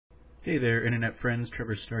Hey there, internet friends.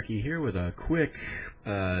 Trevor Starkey here with a quick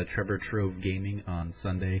Trevor Trove gaming on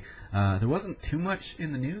Sunday. There wasn't too much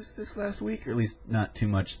in the news this last week, or at least not too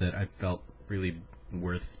much that I felt really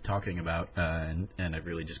worth talking about, and I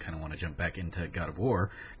really just kind of want to jump back into God of War,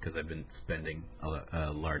 because I've been spending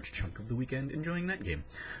a large chunk of the weekend enjoying that game.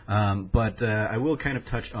 But I will kind of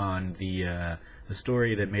touch on the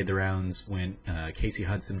story that made the rounds when Casey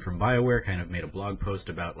Hudson from Bioware kind of made a blog post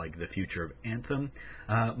about like the future of Anthem,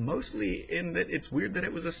 mostly in that it's weird that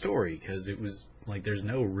it was a story, because it was like there's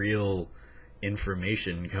no real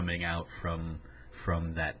information coming out from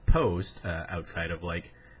that post outside of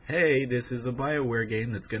like, hey, this is a Bioware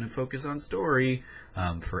game that's going to focus on story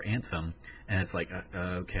for Anthem. And it's like,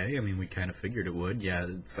 okay, I mean, we kind of figured it would. Yeah,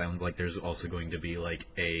 it sounds like there's also going to be like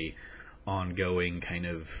a ongoing kind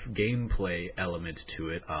of gameplay element to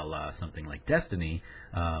it, a la something like Destiny.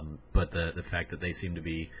 But the fact that they seem to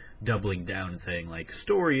be doubling down and saying, like,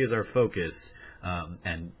 story is our focus,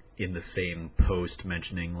 and in the same post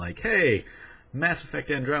mentioning, like, hey, Mass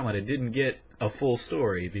Effect Andromeda didn't get a full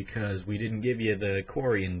story because we didn't give you the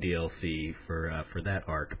Quarian DLC for that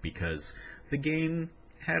arc because the game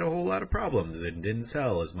had a whole lot of problems and didn't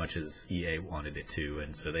sell as much as EA wanted it to,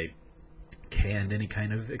 and so they canned any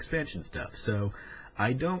kind of expansion stuff. So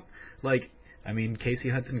I don't, like, I mean, Casey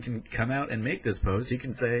Hudson can come out and make this post. He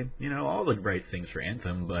can say, you know, all the right things for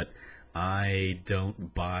Anthem, but I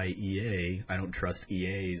don't buy EA. I don't trust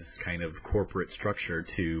EA's kind of corporate structure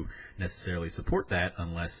to necessarily support that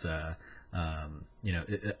unless, you know,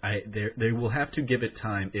 they will have to give it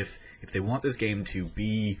time if they want this game to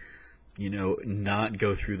be, you know, not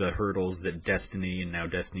go through the hurdles that Destiny and now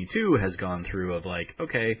Destiny 2 has gone through of like,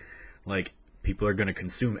 okay, like, people are going to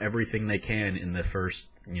consume everything they can in the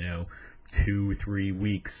first, you know, 2-3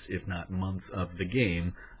 weeks, if not months of the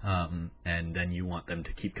game, and then you want them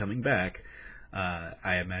to keep coming back.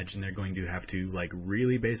 I imagine they're going to have to, like,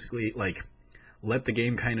 really basically, like, let the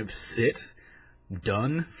game kind of sit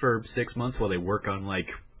done for 6 months while they work on,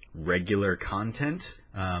 like, regular content,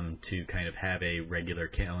 to kind of have a regular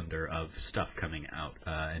calendar of stuff coming out,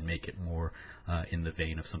 and make it more in the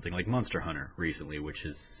vein of something like Monster Hunter recently, which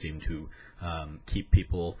has seemed to keep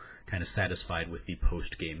people kind of satisfied with the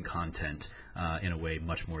post-game content in a way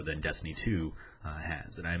much more than Destiny 2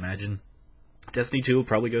 has. And I imagine Destiny 2 will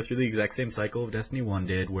probably go through the exact same cycle Destiny 1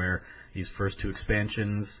 did, where these first two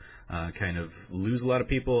expansions kind of lose a lot of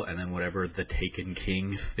people, and then whatever the Taken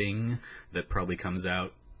King thing that probably comes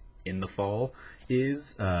out in the fall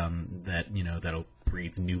is, that, you know, that'll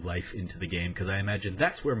breathe new life into the game, because I imagine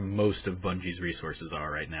that's where most of Bungie's resources are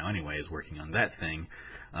right now anyway, is working on that thing,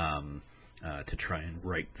 to try and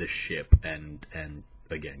right the ship and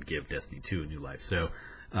again give Destiny 2 a new life. So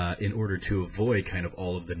in order to avoid kind of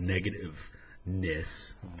all of the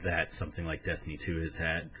negativeness that something like Destiny 2 has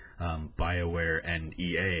had, BioWare and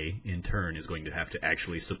EA in turn is going to have to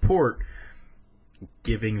actually support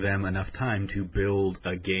giving them enough time to build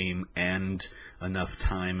a game and enough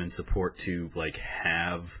time and support to, like,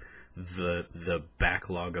 have the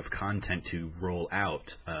backlog of content to roll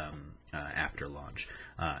out after launch.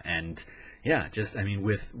 And yeah, just, I mean,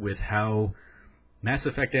 with how Mass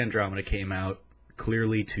Effect Andromeda came out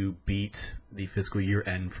clearly to beat the fiscal year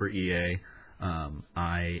end for EA,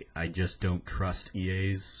 I just don't trust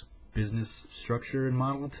EA's business structure and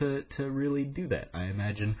model to really do that. I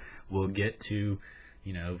imagine we'll get to,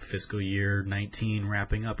 you know, fiscal year 19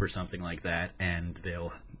 wrapping up or something like that, and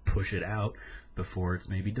they'll push it out before it's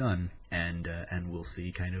maybe done, and we'll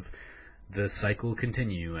see kind of the cycle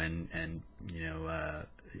continue, and you know,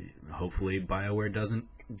 hopefully BioWare doesn't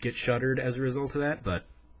get shuttered as a result of that, but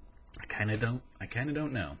I kind of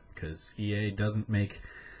don't know, because EA doesn't make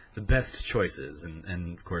the best choices,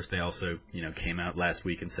 and of course they also, you know, came out last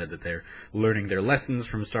week and said that they're learning their lessons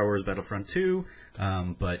from Star Wars Battlefront 2,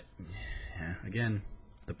 but yeah, again,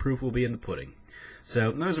 the proof will be in the pudding.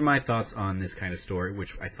 So those are my thoughts on this kind of story,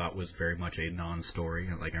 which I thought was very much a non-story.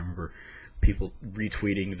 Like, I remember people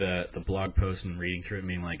retweeting the blog post and reading through it and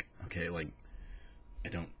being like, okay, like, I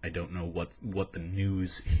don't know what the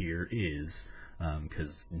news here is,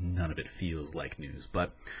 because none of it feels like news.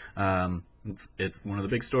 But it's one of the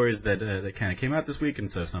big stories that kind of came out this week, and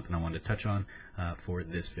so something I wanted to touch on for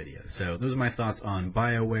this video. So those are my thoughts on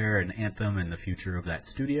BioWare and Anthem and the future of that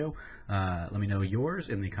studio. Let me know yours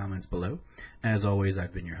in the comments below. As always,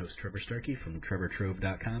 I've been your host, Trevor Starkey from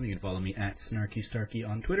TrevorTrove.com. You can follow me at SnarkyStarkey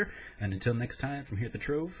on Twitter. And until next time, from here at the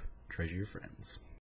Trove, treasure your friends.